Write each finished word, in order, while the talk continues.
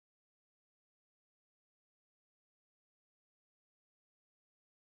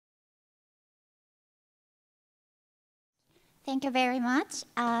Thank you very much.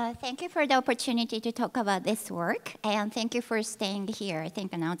 Thank you for the opportunity to talk about this work, and thank you for staying here. I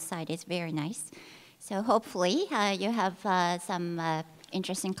think an outside is very nice. So hopefully you have some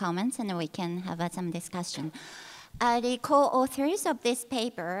interesting comments and we can have some discussion. The co-authors of this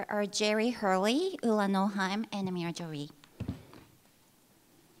paper are Jerry Hurley, Ulla Noheim, and Mira Jory.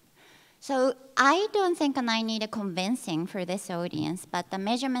 So I don't think I need a convincing for this audience, but the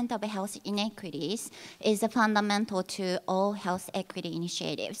measurement of health inequities is fundamental to all health equity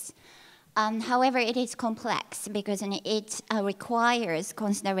initiatives. However, it is complex because it requires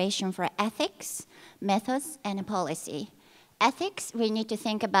consideration for ethics, methods, and policy. Ethics, we need to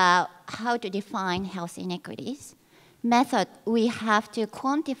think about how to define health inequities. Method, we have to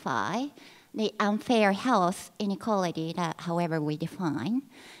quantify the unfair health inequality that however we define.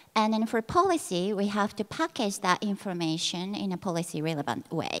 And then for policy, we have to package that information in a policy-relevant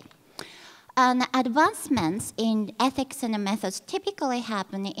way. And advancements in ethics and methods typically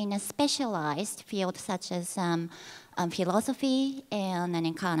happen in a specialized field such as philosophy and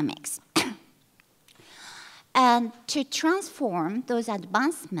economics. And to transform those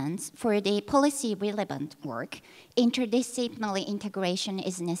advancements for the policy-relevant work, interdisciplinary integration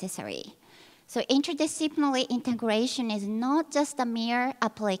is necessary. So interdisciplinary integration is not just a mere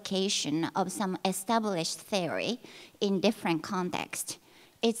application of some established theory in different contexts.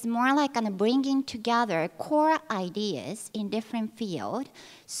 It's more like bringing together core ideas in different fields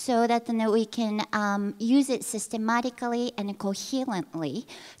so that we can use it systematically and coherently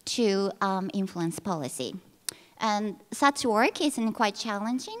to influence policy. And such work is quite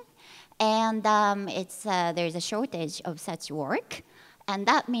challenging, and there's a shortage of such work. And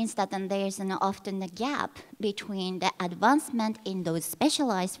that means that there's often a gap between the advancement in those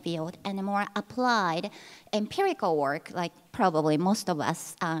specialized fields and the more applied empirical work, like probably most of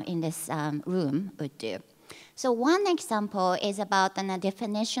us in this room would do. So one example is about the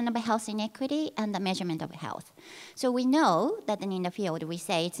definition of health inequity and the measurement of health. So we know that in the field we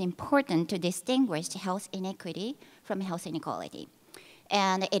say it's important to distinguish health inequity from health inequality.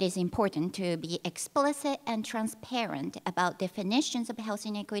 And it is important to be explicit and transparent about definitions of health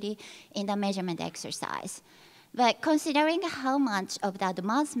inequity in the measurement exercise. But considering how much of the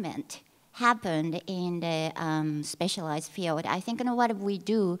advancement happened in the specialized field, I think what we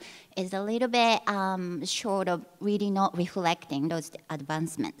do is a little bit short of really not reflecting those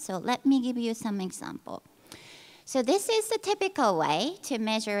advancements. So let me give you some example. So this is the typical way to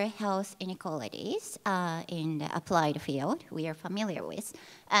measure health inequalities in the applied field we are familiar with.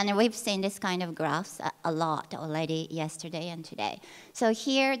 And we've seen this kind of graphs a lot already yesterday and today. So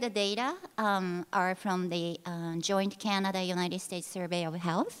here the data are from the Joint Canada-United States Survey of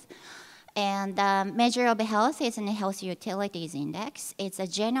Health. And measure of health is in the Health Utilities Index. It's a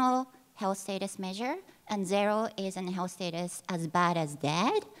general health status measure, and 0 is in health status as bad as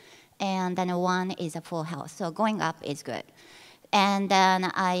dead. And then 1 is a full health. So going up is good. And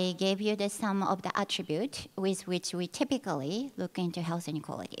then I gave you the sum of the attribute with which we typically look into health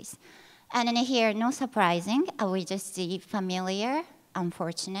inequalities. And then here, no surprising, we just see familiar,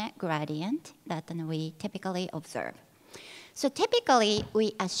 unfortunate gradient that we typically observe. So typically,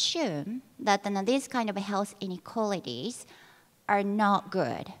 we assume that these kind of health inequalities are not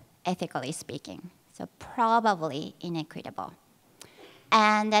good, ethically speaking. So probably inequitable.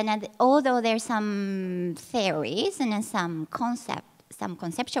 And then although there's some theories and some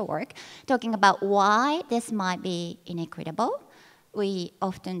conceptual work talking about why this might be inequitable, we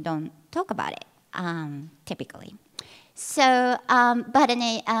often don't talk about it, typically. So, but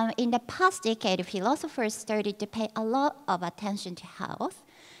in the past decade, philosophers started to pay a lot of attention to health,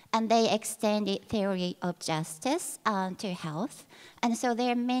 and they extended theory of justice to health. And so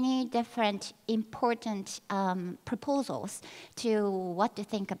there are many different important proposals to what to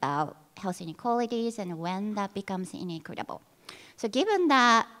think about health inequalities and when that becomes inequitable. So given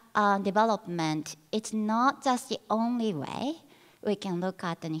that development, it's not just the only way we can look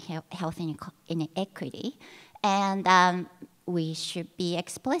at health inequity, and we should be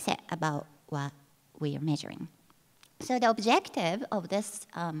explicit about what we are measuring. So the objective of this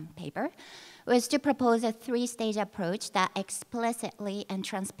paper was to propose a 3-stage approach that explicitly and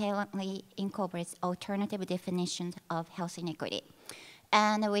transparently incorporates alternative definitions of health inequity.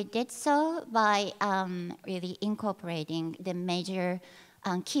 And we did so by really incorporating the major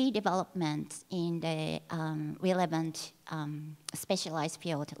key developments in the relevant specialized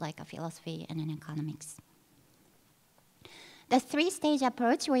field like philosophy and economics. The 3-stage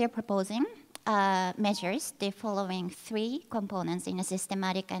approach we are proposing measures the following 3 components in a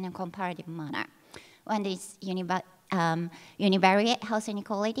systematic and a comparative manner. One is univariate health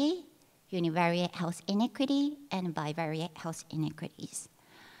inequality, univariate health inequity, and bivariate health inequities.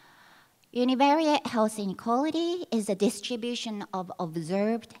 Univariate health inequality is a distribution of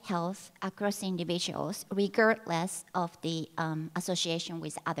observed health across individuals, regardless of the association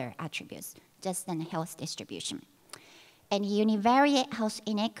with other attributes, just an health distribution. And univariate health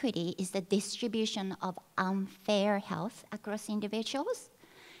inequity is the distribution of unfair health across individuals.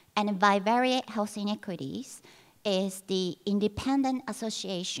 And bivariate health inequities is the independent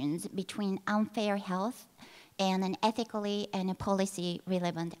associations between unfair health and an ethically and policy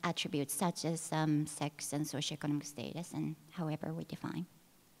relevant attributes such as sex and socioeconomic status and however we define.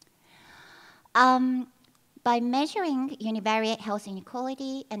 By measuring univariate health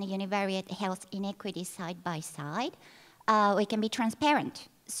inequality and univariate health inequity side by side, we can be transparent.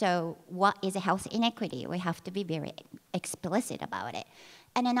 So what is a health inequity? We have to be very explicit about it.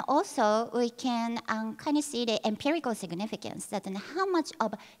 And then also, we can kind of see the empirical significance that how much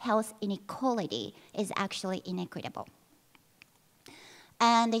of health inequality is actually inequitable.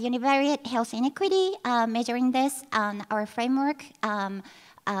 And the univariate health inequity, measuring this, our framework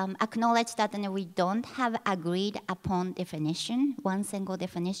acknowledge that we don't have agreed upon definition, one single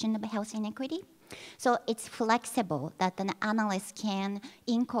definition of health inequity. So it's flexible that an analyst can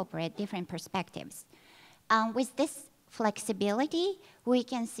incorporate different perspectives. With this flexibility, we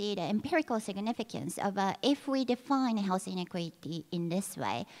can see the empirical significance of if we define health inequity in this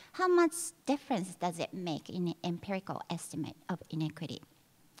way, how much difference does it make in the empirical estimate of inequity?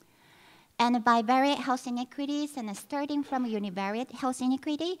 And bivariate health inequities, and starting from univariate health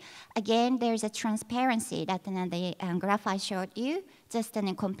inequity, again, there's a transparency that the graph I showed you, just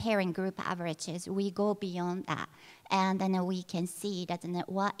comparing group averages, we go beyond that. And then we can see that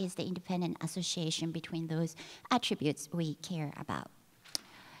what is the independent association between those attributes we care about.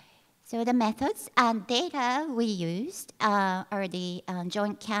 So the methods and data we used are the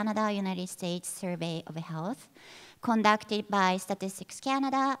Joint Canada-United States Survey of Health, conducted by Statistics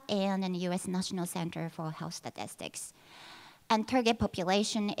Canada and the US National Center for Health Statistics. And target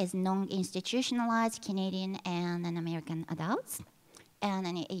population is non-institutionalized Canadian and American adults, and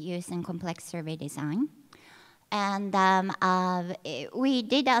it used in complex survey design. And we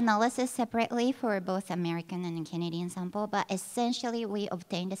did analysis separately for both American and Canadian sample, but essentially we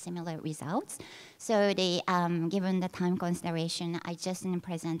obtained similar results. So given the time consideration, I just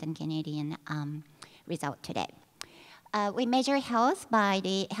present a Canadian result today. We measure health by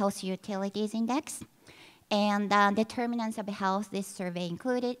the Health Utilities Index, and determinants of health this survey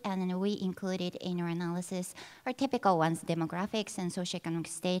included, and then we included in our analysis are typical ones: demographics and socioeconomic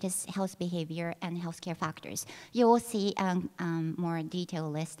status, health behavior, and healthcare factors. You will see a more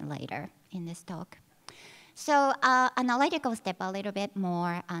detailed list later in this talk. So analytical step, a little bit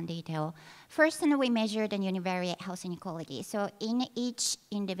more on detail. First, we measured the univariate health inequality. So in each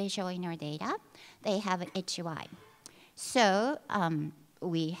individual in our data, they have an HUI. So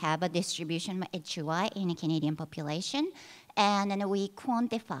we have a distribution of HUI in the Canadian population, and then we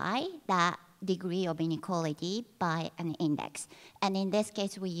quantify that degree of inequality by an index. And in this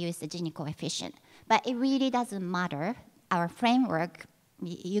case, we use the Gini coefficient. But it really doesn't matter. Our framework,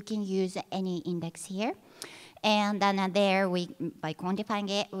 you can use any index here. And then by quantifying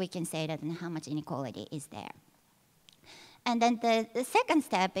it, we can say that how much inequality is there. And then the second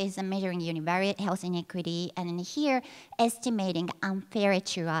step is measuring univariate health inequity, and in here, estimating unfair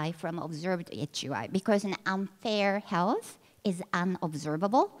HUI from observed HUI, because an unfair health is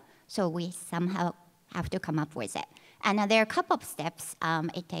unobservable, so we somehow have to come up with it. And there are a couple of steps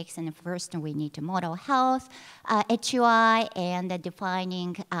it takes, and first we need to model health, HUI, and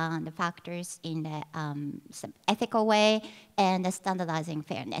defining the factors in the ethical way, and standardizing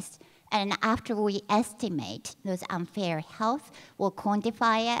fairness. And after we estimate those unfair health, we'll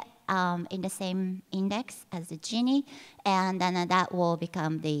quantify it in the same index as the Gini, and then that will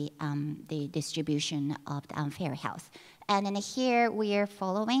become the distribution of the unfair health. And then here we are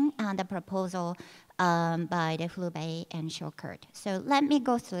following the proposal by the Flubey and Shorkert. So let me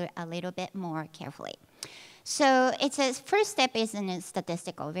go through a little bit more carefully. So it's a first step is in a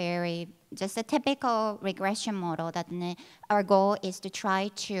statistical, just a typical regression model that our goal is to try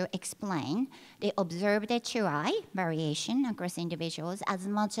to explain the observed HUI variation across individuals as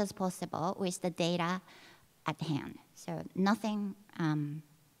much as possible with the data at hand. So nothing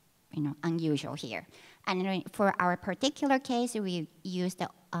unusual here. And for our particular case, we use the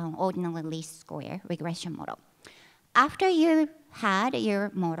ordinal least square regression model. After you had your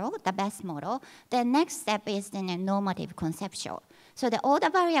model, the best model, the next step is the normative conceptual. So all the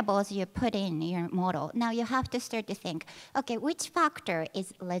variables you put in your model, now you have to start to think, okay, which factor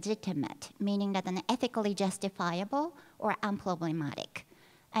is legitimate, meaning that an ethically justifiable or unproblematic?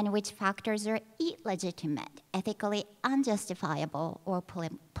 and which factors are illegitimate, ethically unjustifiable, or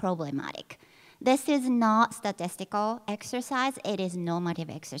problematic. This is not statistical exercise, it is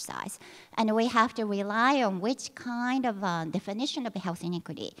normative exercise. And we have to rely on which kind of definition of health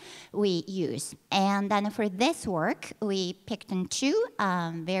inequity we use. And then for this work, we picked two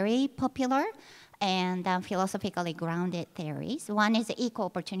very popular and philosophically grounded theories. One is equal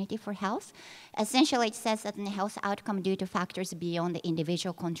opportunity for health. Essentially, it says that the health outcome due to factors beyond the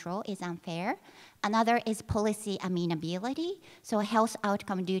individual control is unfair. Another is policy amenability. So health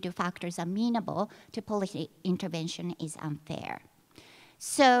outcome due to factors amenable to policy intervention is unfair.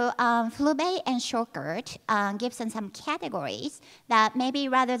 So Floubet and Shorkert gives us some categories that maybe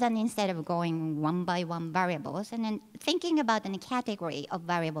rather than instead of going one by one variables, and then thinking about a category of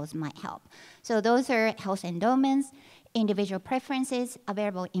variables might help. So those are health endowments, individual preferences,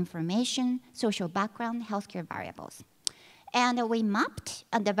 available information, social background, healthcare variables. And we mapped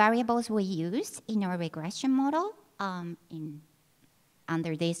the variables we used in our regression model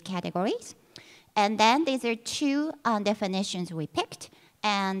under these categories. And then these are two definitions we picked.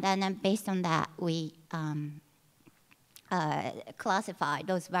 And then based on that, we classify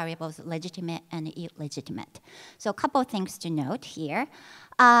those variables legitimate and illegitimate. So a couple of things to note here.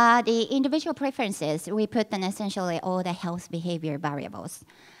 The individual preferences, we put in essentially all the health behavior variables.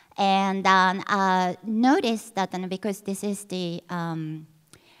 And notice that because this is the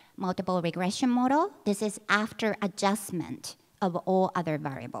multiple regression model, this is after adjustment of all other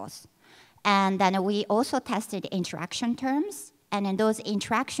variables. And then we also tested interaction terms, and then those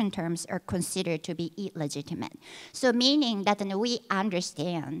interaction terms are considered to be illegitimate. So meaning that we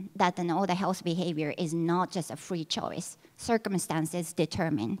understand that all the health behavior is not just a free choice, circumstances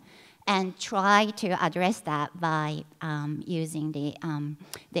determine, and try to address that by using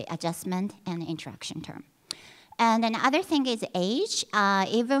the adjustment and interaction term. And then other thing is age.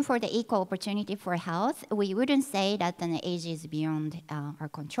 Even for the equal opportunity for health, we wouldn't say that age is beyond our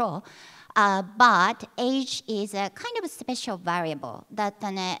control. But age is a kind of a special variable that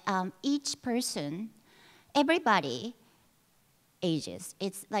each person, everybody ages.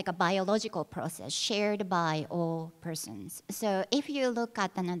 It's like a biological process shared by all persons. So if you look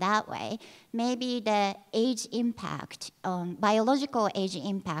at it that way, maybe the age impact on, biological age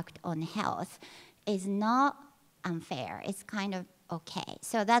impact on health is not unfair. It's kind of okay.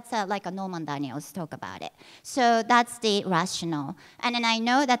 So that's like a Norman Daniels talk about it. So that's the rationale. And then I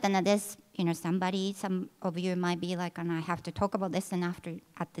know that this, some of you might be like, and I have to talk about this and after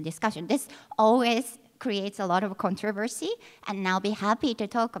at the discussion. This always creates a lot of controversy, and I'll be happy to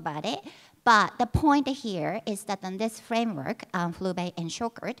talk about it. But the point here is that in this framework, Floubet and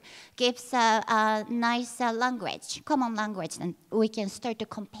Shorkert gives a nice language, common language, and we can start to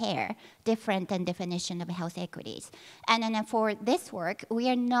compare different definitions of health equities. And then for this work, we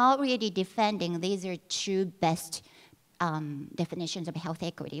are not really defending these are two best definitions of health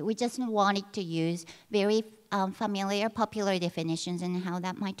equity. We just wanted to use very familiar, popular definitions and how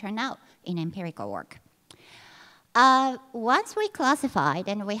that might turn out in empirical work. Once we classify,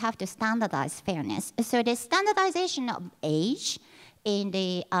 then we have to standardize fairness. So the standardization of age in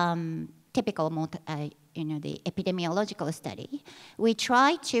the typical, the epidemiological study, we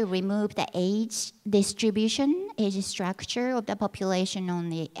try to remove the age distribution, age structure of the population on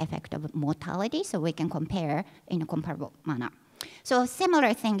the effect of mortality, so we can compare in a comparable manner. So a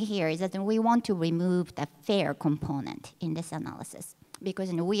similar thing here is that we want to remove the fair component in this analysis, because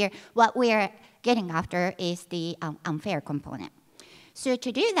what we are getting after is the unfair component. So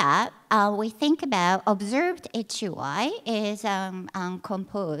to do that, we think about observed HUI is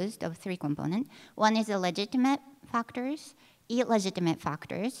composed of three components. One is the legitimate factors, illegitimate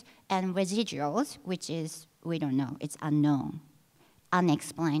factors, and residuals, which is, we don't know, it's unknown,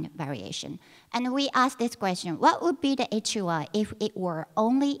 unexplained variation. And we asked this question, what would be the HUI if it were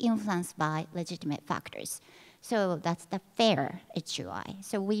only influenced by legitimate factors? So that's the fair HUI.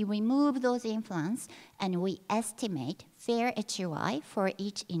 So we remove those influence and we estimate fair HUI for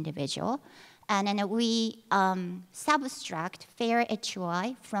each individual. And then we subtract fair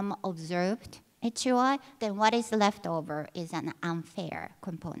HUI from observed HUI. Then what is left over is an unfair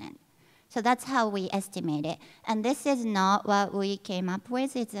component. So that's how we estimate it. And this is not what we came up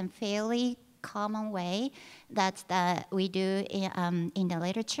with. It's a fairly common way that we do in the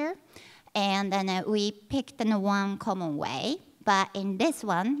literature. And then we picked one common way, but in this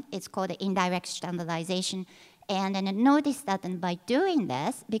one, it's called indirect standardization. And then notice that by doing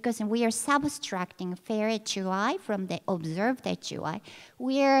this, because we are subtracting fair HUI from the observed HUI,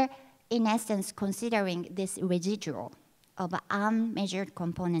 we're in essence considering this residual of an unmeasured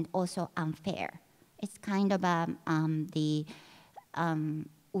component also unfair. It's kind of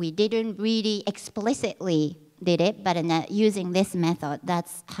we didn't really explicitly did it, but using this method,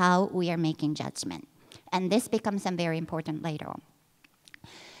 that's how we are making judgment. And this becomes very important later on.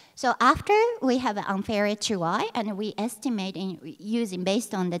 So after we have an unfair HUI, and we estimate using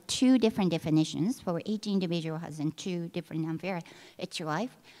based on the two different definitions, for each individual has two different unfair HUI.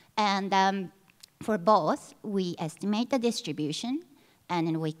 And for both, we estimate the distribution, and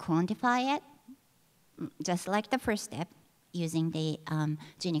then we quantify it, just like the first step, using the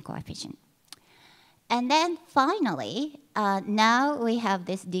Gini coefficient. And then finally, now we have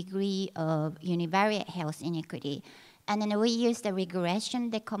this degree of univariate health inequity. And then we use the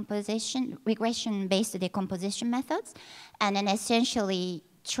regression-based decomposition methods, and then essentially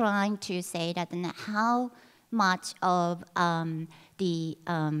trying to say that how much of the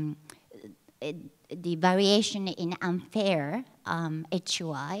variation in unfair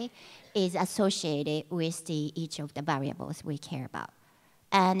HUI is associated with each of the variables we care about.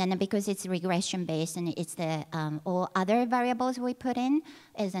 And then because it's regression-based and it's the all other variables we put in,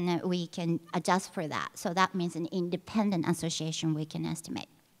 is we can adjust for that. So that means an independent association we can estimate.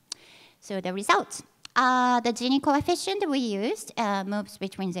 So the results. The Gini coefficient we used moves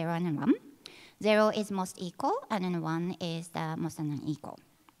between 0 and 1. 0 is most equal, and then 1 is the most unequal.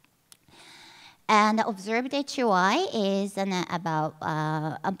 And the observed HUI is about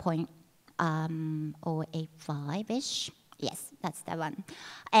 0.085-ish. Yes, that's the one.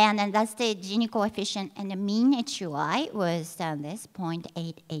 And then that's the Gini coefficient, and the mean HUI was this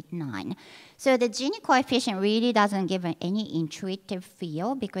 0.889. So the Gini coefficient really doesn't give any intuitive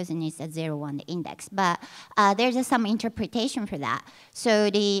feel because it's a 0-1 index, but there's some interpretation for that.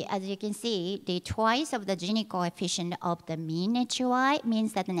 So as you can see, the twice of the Gini coefficient of the mean HUI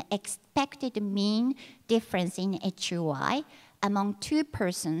means that an expected mean difference in HUI among two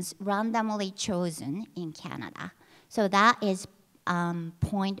persons randomly chosen in Canada. So that is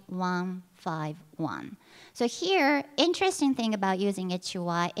 0.151. So here, interesting thing about using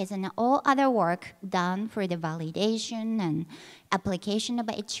HUI is all other work done for the validation and application of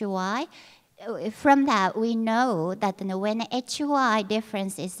HUI. From that, we know that when HUI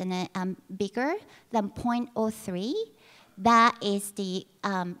difference is bigger than 0.03, that is the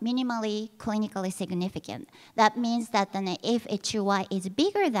minimally clinically significant. That means that if HUI is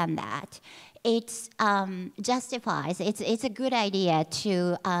bigger than that, it justifies, it's a good idea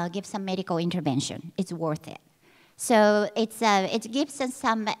to give some medical intervention. It's worth it. So it gives us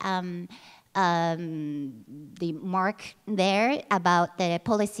some the mark there about the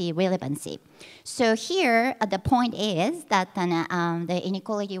policy relevancy. So here, the point is that the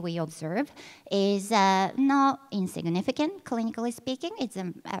inequality we observe is not insignificant, clinically speaking. It's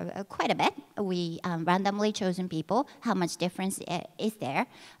quite a bit. We randomly chosen people, how much difference is there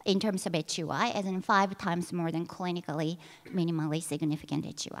in terms of HUI, as in 5 times more than clinically minimally significant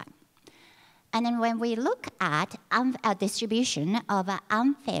HUI. And then when we look at a distribution of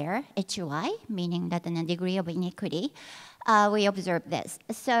unfair HUI, meaning that in a degree of inequity, we observe this.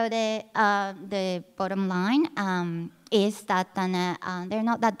 So the bottom line is that they're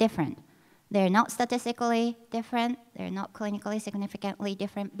not that different. They're not statistically different. They're not clinically significantly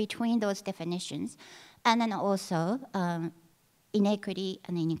different between those definitions. And then also inequity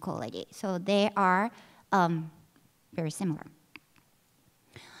and inequality. So they are very similar.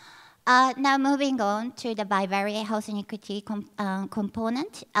 Now moving on to the bivariate health inequity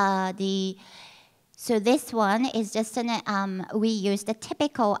component. So this one is just we use the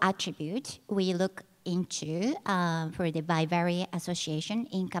typical attribute we look into for the bivariate association: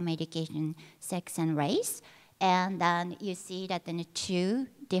 income, education, sex, and race. And then you see that in the 2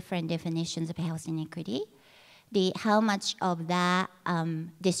 different definitions of health inequity, how much of that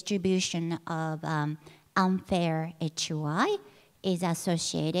distribution of unfair HUI is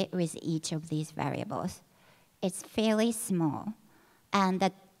associated with each of these variables. It's fairly small. And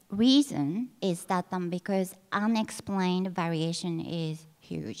the reason is that because unexplained variation is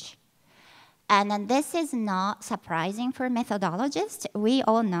huge. And then this is not surprising for methodologists. We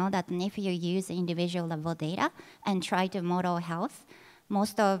all know that if you use individual level data and try to model health,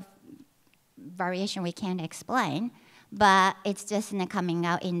 most of variation we can't explain, but it's just coming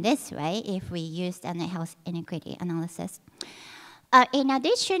out in this way if we use the health inequity analysis. In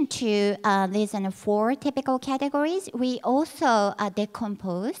addition to these 4 typical categories, we also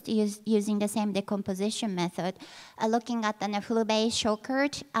decomposed using the same decomposition method, looking at the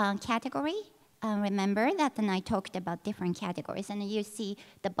Flubé-Schokert category. Remember that I talked about different categories, and you see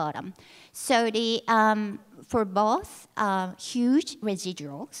the bottom. So for both huge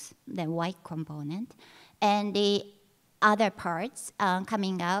residuals, the white component, and the other parts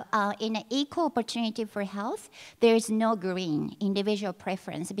coming out. In an equal opportunity for health, there is no green, individual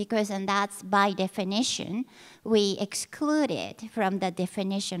preference, because and that's by definition, we excluded from the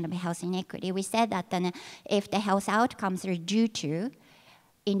definition of health inequity. We said that then if the health outcomes are due to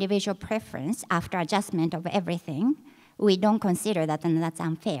individual preference after adjustment of everything, we don't consider that, and that's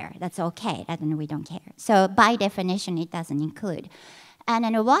unfair. That's okay, and we don't care. So by definition, it doesn't include. And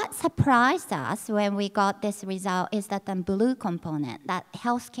then what surprised us when we got this result is that the blue component, that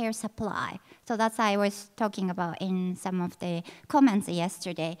healthcare supply. So that's what I was talking about in some of the comments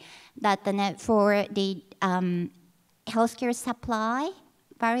yesterday, that for the healthcare supply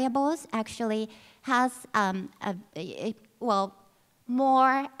variables actually has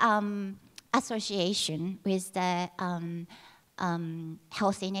more association with the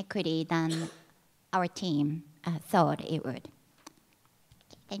health inequity than our team thought it would.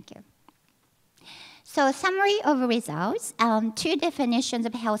 Thank you. So summary of results, two definitions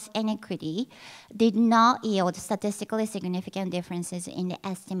of health inequity did not yield statistically significant differences in the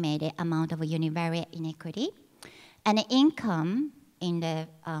estimated amount of univariate inequity. And income, in the,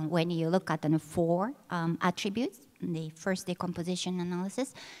 when you look at the four attributes, the first decomposition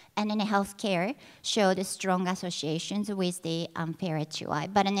analysis, and then healthcare showed strong associations with the unfair HUI.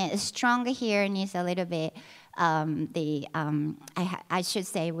 But strong here needs a little bit, I should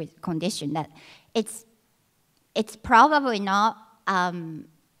say with condition that it's probably not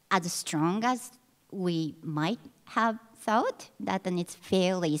as strong as we might have thought, that then it's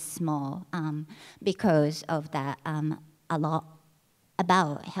fairly small because of that a lot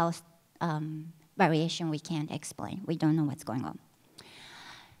about health variation we can't explain. We don't know what's going on.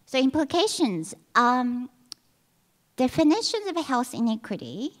 So implications. Definitions of health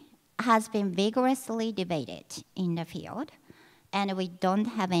inequity has been vigorously debated in the field, and we don't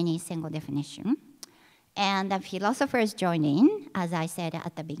have any single definition. And the philosophers joined in, as I said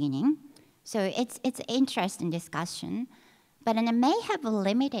at the beginning. So it's an interesting discussion, but it may have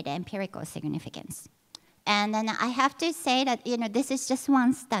limited empirical significance. And then I have to say that, this is just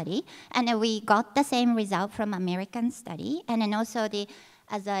one study, and we got the same result from American study, and then also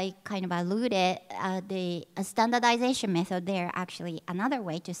as I kind of alluded, the standardization method, there actually another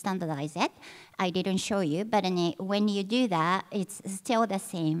way to standardize it. I didn't show you, but when you do that, it's still the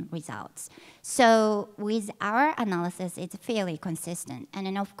same results. So with our analysis, it's fairly consistent. And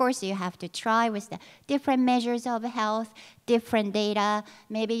then of course, you have to try with the different measures of health, different data.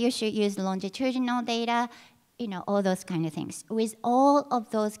 Maybe you should use longitudinal data, all those kind of things. With all of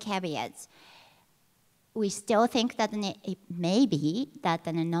those caveats, we still think that it may be that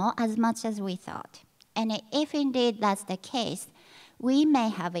not as much as we thought. And if indeed that's the case, we may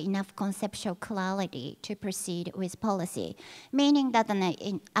have enough conceptual clarity to proceed with policy. Meaning that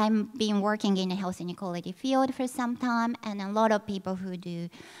I've been working in the health inequality field for some time, and a lot of people who do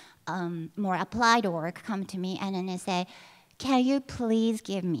more applied work come to me and then they say, can you please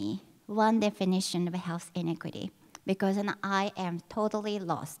give me one definition of health inequity? Because I am totally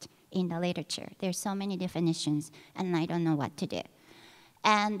lost in the literature. There's so many definitions, and I don't know what to do.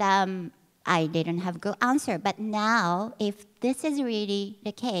 And I didn't have a good answer. But now, if this is really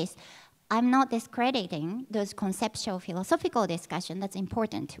the case, I'm not discrediting those conceptual philosophical discussion. That's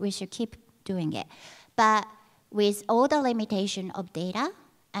important. We should keep doing it. But with all the limitation of data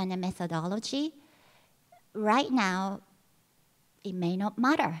and the methodology, right now, it may not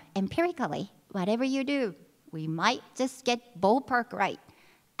matter empirically. Whatever you do, we might just get ballpark right.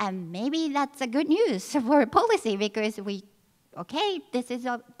 And maybe that's a good news for policy because this is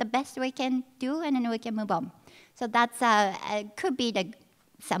the best we can do, and then we can move on. So that's could be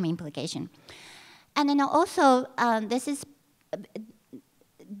some implication. And then also, this is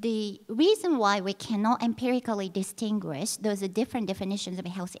the reason why we cannot empirically distinguish those different definitions of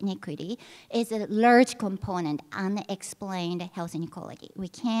health inequity is a large component, unexplained health inequality. We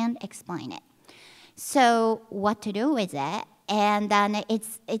can't explain it. So what to do with it? And then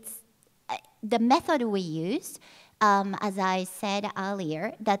it's the method we use, as I said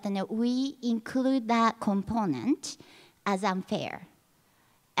earlier, that we include that component as unfair.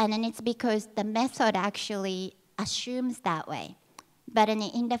 And then it's because the method actually assumes that way. But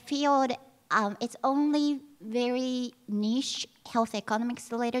in the field, it's only very niche health economics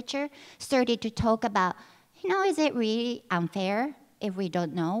literature started to talk about, is it really unfair if we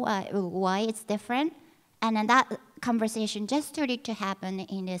don't know why it's different? And then that conversation just started to happen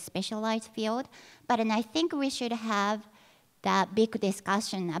in the specialized field. But then I think we should have that big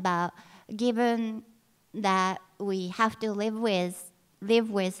discussion about, given that we have to live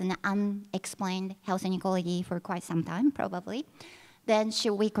with an unexplained health inequality for quite some time, probably, then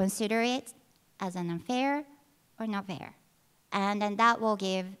should we consider it as an unfair or not fair? And then that will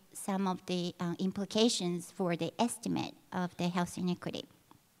give some of the implications for the estimate of the health inequity.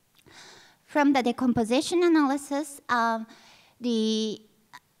 From the decomposition analysis, the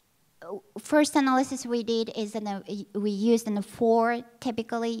first analysis we did is we used four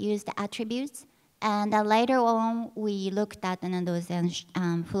typically used attributes, and later on we looked at those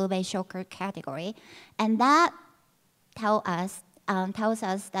flu-based shocker category, and that tells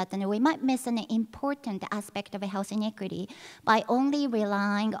us that we might miss an important aspect of health inequity by only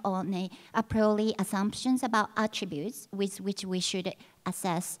relying on a priori assumptions about attributes with which we should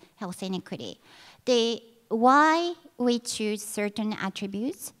assess health inequity. Why we choose certain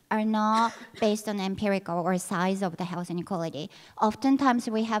attributes are not based on empirical or size of the health inequality. Oftentimes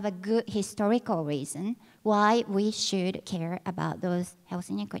we have a good historical reason why we should care about those health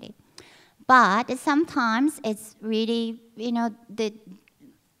inequity. But sometimes it's really,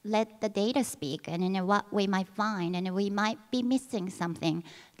 let the data speak and what we might find, and we might be missing something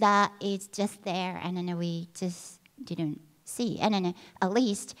that is just there and then we just didn't see. And then at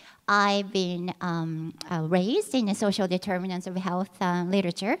least I've been raised in the social determinants of health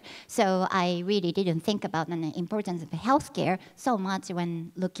literature, so I really didn't think about the importance of healthcare so much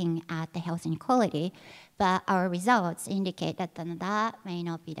when looking at the health inequality, but our results indicate that that may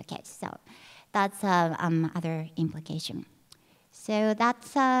not be the case. So that's other implication. So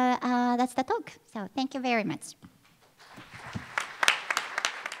that's the talk. So thank you very much.